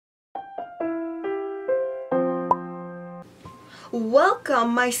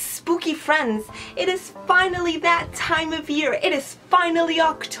Welcome, my spooky friends. It is finally that time of year. It is finally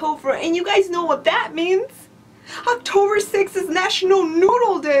October, and you guys know what that means. October 6th is National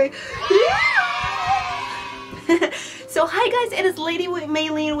Noodle Day. Yeah! So hi guys, it is Lady with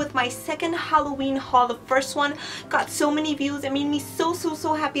Maylene with my second Halloween haul. The first one got so many views. It made me so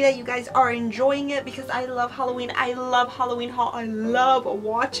happy that you guys are enjoying it because I love Halloween. I love Halloween haul. I love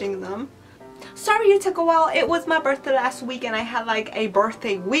watching them. Sorry it took a while. It was my birthday last week and I had like a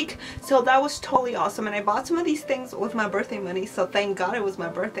birthday week, so that was totally awesome, and I bought some of these things with my birthday money, so thank God it was my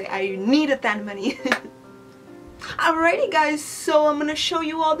birthday. I needed that money. Alrighty guys, so I'm gonna show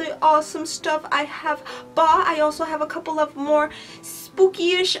you all the awesome stuff I have bought. I also have a couple of more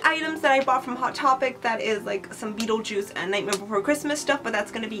spooky-ish items that I bought from Hot Topic. That is like some Beetlejuice and Nightmare Before Christmas stuff, but that's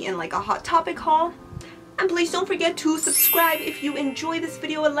gonna be in like a Hot Topic haul. And please don't forget to subscribe if you enjoy this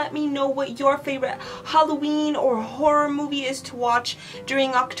video, and let me know what your favorite Halloween or horror movie is to watch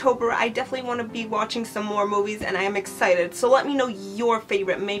during October. I definitely want to be watching some more movies and I am excited, so let me know your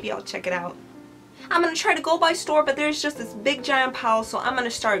favorite. Maybe I'll check it out. I'm going to try to go by store, but there's just this big giant pile, so I'm going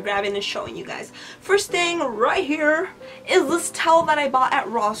to start grabbing and showing you guys. First thing right here is this towel that I bought at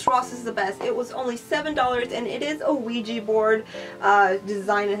Ross. Ross is the best. It was only $7 and it is a Ouija board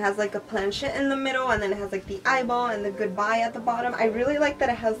design. It has like a planchette in the middle and then it has like the eyeball and the goodbye at the bottom. I really like that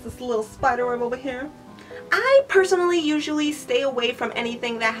it has this little spider web over here. I personally usually stay away from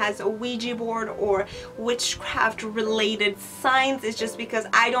anything that has a Ouija board or witchcraft related signs. It's just because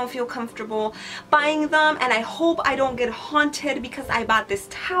I don't feel comfortable buying them, and I hope I don't get haunted because I bought this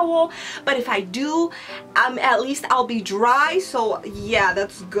towel. But if I do, at least I'll be dry, so yeah,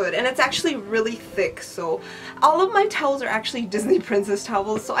 that's good. And it's actually really thick, so all of my towels are actually Disney princess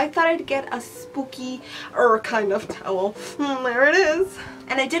towels, so I thought I'd get a spooky kind of towel. There it is.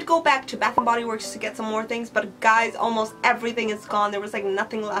 And I did go back to Bath & Body Works to get some more things, but guys, almost everything is gone. There was like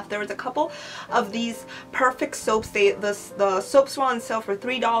nothing left. There was a couple of these perfect soaps. The soaps were on sale for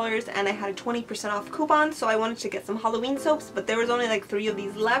 $3 and I had a 20% off coupon, so I wanted to get some Halloween soaps, but there was only like 3 of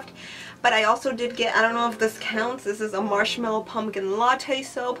these left. But I also did get, I don't know if this counts, this is a marshmallow pumpkin latte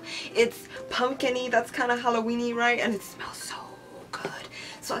soap. It's pumpkin-y, that's kind of Halloween-y, right? And it smells so good.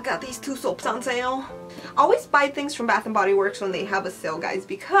 So I got these 2 soaps on sale. I always buy things from Bath & Body Works when they have a sale, guys,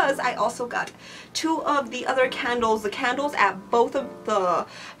 because I also got 2 of the other candles. The candles at both of the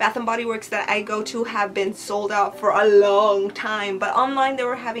Bath & Body Works that I go to have been sold out for a long time, but online they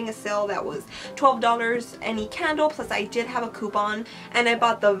were having a sale that was $12 any candle, plus I did have a coupon, and I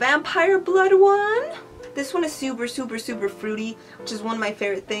bought the vampire blood one. This one is super fruity, which is one of my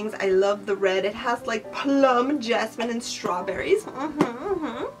favorite things. I love the red. It has like plum, jasmine, and strawberries.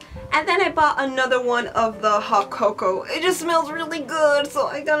 And then I bought another one of the hot cocoa. It just smells really good, so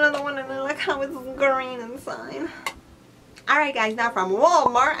I got another one, and I like how it's green inside. Alright guys, now from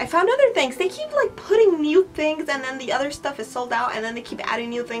Walmart, I found other things. They keep like putting new things and then the other stuff is sold out and then they keep adding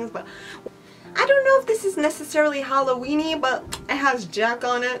new things, but I don't know if this is necessarily Halloween-y, but it has Jack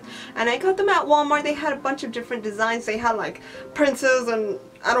on it. And I got them at Walmart. They had a bunch of different designs. They had like princess and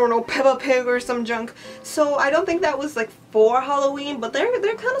I don't know, Peppa Pig or some junk. So I don't think that was like for Halloween, but they're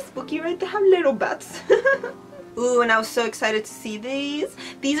kind of spooky, right? They have little butts. Ooh, and I was so excited to see these.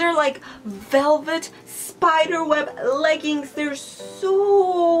 These are like velvet spiderweb leggings. They're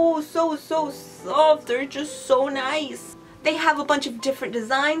so soft. They're just so nice. They have a bunch of different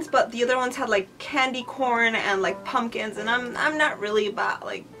designs, but the other ones had like candy corn and like pumpkins, and I'm not really about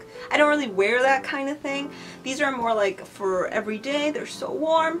like, I don't really wear that kind of thing. These are more like for every day. They're so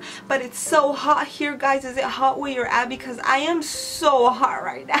warm, but it's so hot here, guys. Is it hot where you're at? Because I am so hot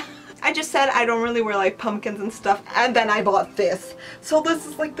right now. I just said I don't really wear like pumpkins and stuff, and then I bought this. So this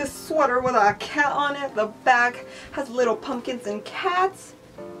is like this sweater with a cat on it. The back has little pumpkins and cats.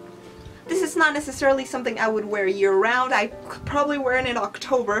 This is not necessarily something I would wear year-round. I could probably wear it in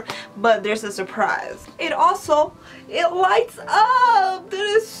October, but there's a surprise. It lights up! That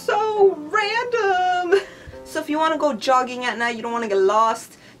is so random! So if you want to go jogging at night, you don't want to get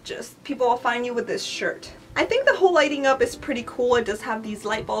lost, just people will find you with this shirt. I think the whole lighting up is pretty cool. It does have these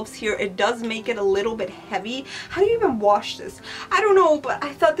light bulbs here. It does make it a little bit heavy. How do you even wash this? I don't know, but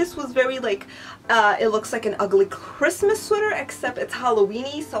I thought this was very like, it looks like an ugly Christmas sweater, except it's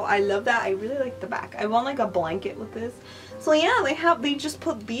Halloween-y, so I love that. I really like the back. I want like a blanket with this. So yeah, they just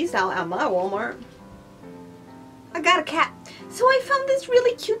put these out at my Walmart. I got a cat. So I found this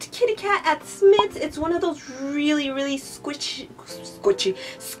really cute kitty cat at Smith's. It's one of those really squishy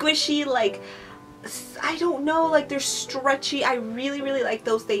like I don't know, like they're stretchy. I really like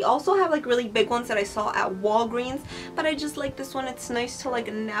those. They also have like really big ones that I saw at Walgreens, but I just like this one. It's nice to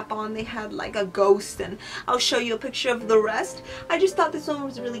like nap on. They had like a ghost, and I'll show you a picture of the rest. I just thought this one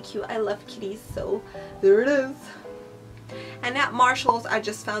was really cute. I love kitties, so there it is. And at Marshall's, I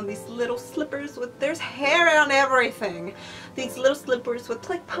just found these little slippers with, there's hair on everything. These little slippers with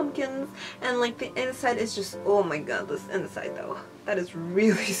like pumpkins, and like the inside is just, oh my god, this inside though, that is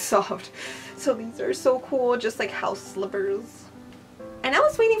really soft. So these are so cool, just like house slippers. And I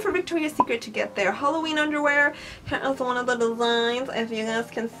was waiting for Victoria's Secret to get their Halloween underwear. Here's one of the designs, as you guys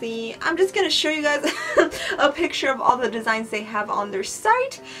can see. I'm just going to show you guys a picture of all the designs they have on their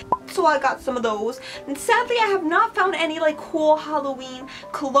site. So I got some of those. And sadly, I have not found any like cool Halloween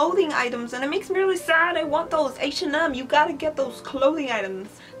clothing items. And it makes me really sad. I want those. H&M, you gotta get those clothing items.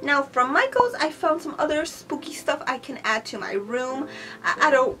 Now from Michael's, I found some other spooky stuff I can add to my room. I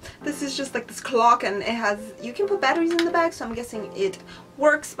don't, this is just like this clock, and it has, you can put batteries in the back, so I'm guessing it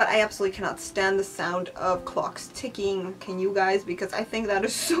works, but I absolutely cannot stand the sound of clocks ticking. Can you guys? Because I think that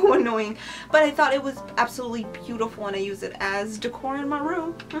is so annoying. But I thought it was absolutely beautiful, and I use it as decor in my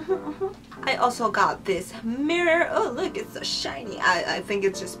room. I also got this mirror. Oh look, it's so shiny. I think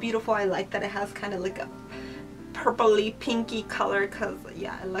it's just beautiful. I like that it has kind of like a purpley pinky color, because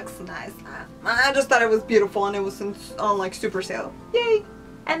yeah, it looks nice. I just thought it was beautiful, and it was on like super sale. Yay!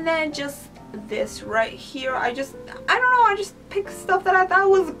 And then just this right here, I don't know, I just picked stuff that I thought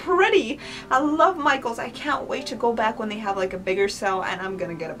was pretty. I love Michael's. I can't wait to go back when they have like a bigger sale, and I'm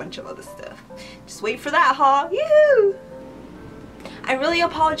gonna get a bunch of other stuff. Just wait for that, huh? Yoo-hoo! I really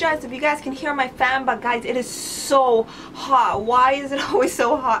apologize if you guys can hear my fan, but guys, it is so hot. Why is it always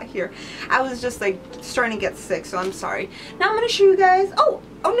so hot here? I was just like starting to get sick, so I'm sorry. Now I'm gonna show you guys. Oh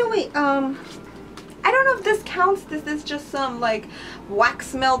no, wait. I don't know if this counts. This is just some like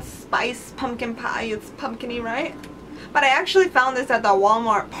wax melt spice pumpkin pie. It's pumpkin-y, right? But I actually found this at the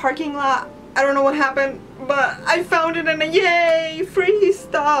Walmart parking lot. I don't know what happened, but I found it, and yay, free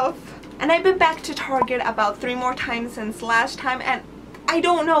stuff. And I've been back to Target about 3 more times since last time, and I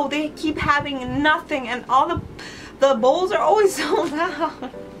don't know, they keep having nothing, and all the bowls are always sold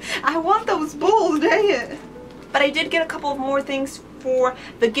out. I want those bowls, dang it. But I did get a couple of more things for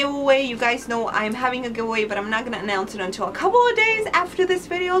the giveaway. You guys know I'm having a giveaway, but I'm not going to announce it until a couple of days after this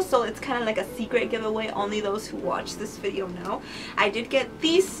video, so it's kind of like a secret giveaway. Only those who watch this video know. I did get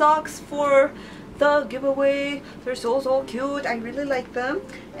these socks for the giveaway. They're so cute. I really like them.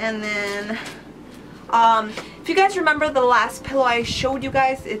 And then if you guys remember the last pillow I showed you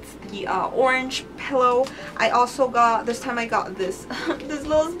guys, it's the orange pillow. I also got, this time I got this this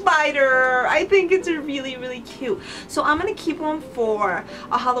little spider. I think it's really cute. So I'm gonna keep one for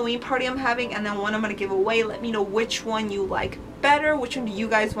a Halloween party I'm having, and then one I'm gonna give away. Let me know which one you like better. Which one do you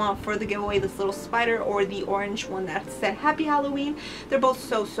guys want for the giveaway, this little spider or the orange one that said Happy Halloween? They're both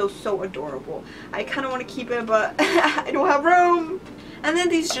so adorable. I kind of want to keep it, but I don't have room. And then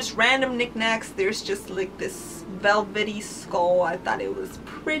these just random knickknacks. There's just like this velvety skull. I thought it was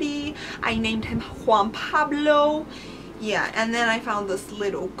pretty. I named him Juan Pablo. Yeah, and then I found this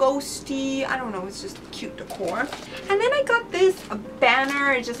little ghosty. I don't know, it's just cute decor. And then I got this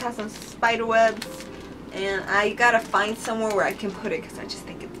banner. It just has some spider webs. And I gotta find somewhere where I can put it because I just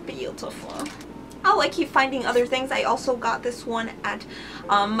think it's beautiful. Oh, I keep finding other things. I also got this one at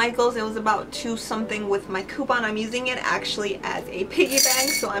Michael's. It was about 2 something with my coupon. I'm using it actually as a piggy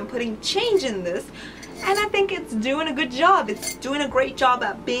bank, so I'm putting change in this. And I think it's doing a good job. It's doing a great job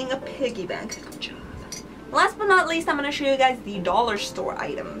at being a piggy bank. Good job. Last but not least, I'm going to show you guys the dollar store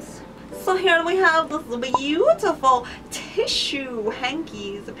items. So here we have this beautiful tissue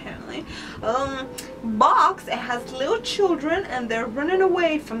hankies, apparently, box. It has little children and they're running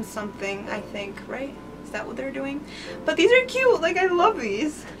away from something, I think, right? Is that what they're doing? But these are cute. Like, I love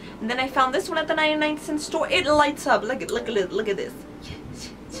these. And then I found this one at the 99-cent store. It lights up. Look at this.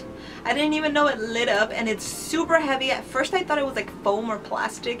 I didn't even know it lit up, and it's super heavy. At first I thought it was like foam or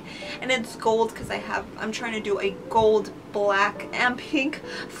plastic, and it's gold because I'm trying to do a gold, black, and pink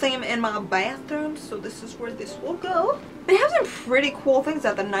theme in my bathroom, so this is where this will go. They have some pretty cool things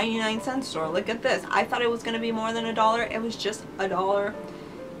at the 99-cent store. Look at this. I thought it was going to be more than $1. It was just $1.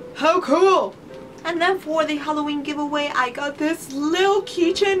 How cool! And then for the Halloween giveaway, I got this little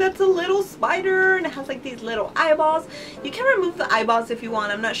keychain that's a little spider, and it has like these little eyeballs. You can remove the eyeballs if you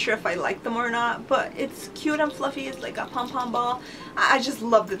want. I'm not sure if I like them or not, but it's cute and fluffy. It's like a pom-pom ball. I just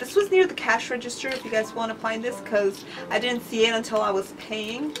loved it. This was near the cash register if you guys want to find this, because I didn't see it until I was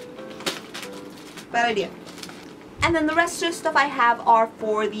paying. Bad idea. And then the rest of the stuff I have are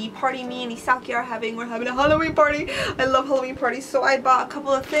for the party me and Isaki are having. We're having a Halloween party. I love Halloween parties, so I bought a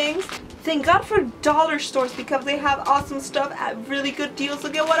couple of things. Thank God for dollar stores because they have awesome stuff at really good deals.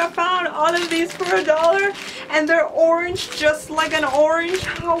 Look at what I found. All of these for $1. And they're orange just like an orange.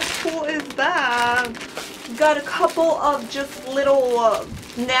 How cool is that? Got a couple of just little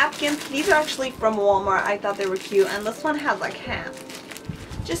napkins. These are actually from Walmart. I thought they were cute. And this one has like half.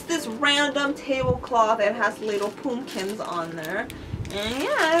 Just this random tablecloth that has little pumpkins on there. And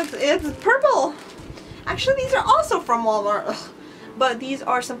yeah, it's purple. Actually, these are also from Walmart. Ugh. But these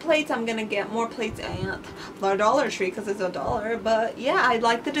are some plates. I'm gonna get more plates at the Dollar Tree because it's $1. But yeah, I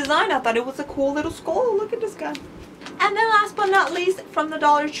like the design. I thought it was a cool little skull. Look at this guy. And then last but not least, from the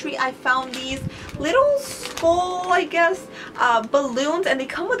Dollar Tree, I found these little skull, I guess, balloons. And they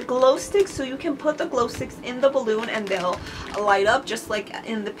come with glow sticks, so you can put the glow sticks in the balloon and they'll light up just like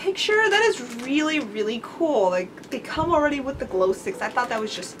in the picture. That is really, really cool. Like, they come already with the glow sticks. I thought that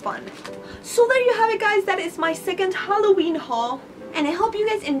was just fun. So there you have it, guys. That is my second Halloween haul. And I hope you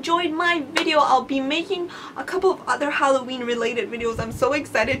guys enjoyed my video. I'll be making a couple of other Halloween related videos. I'm so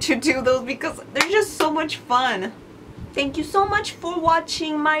excited to do those because they're just so much fun. Thank you so much for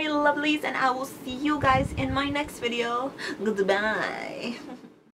watching, my lovelies, and I will see you guys in my next video. Goodbye.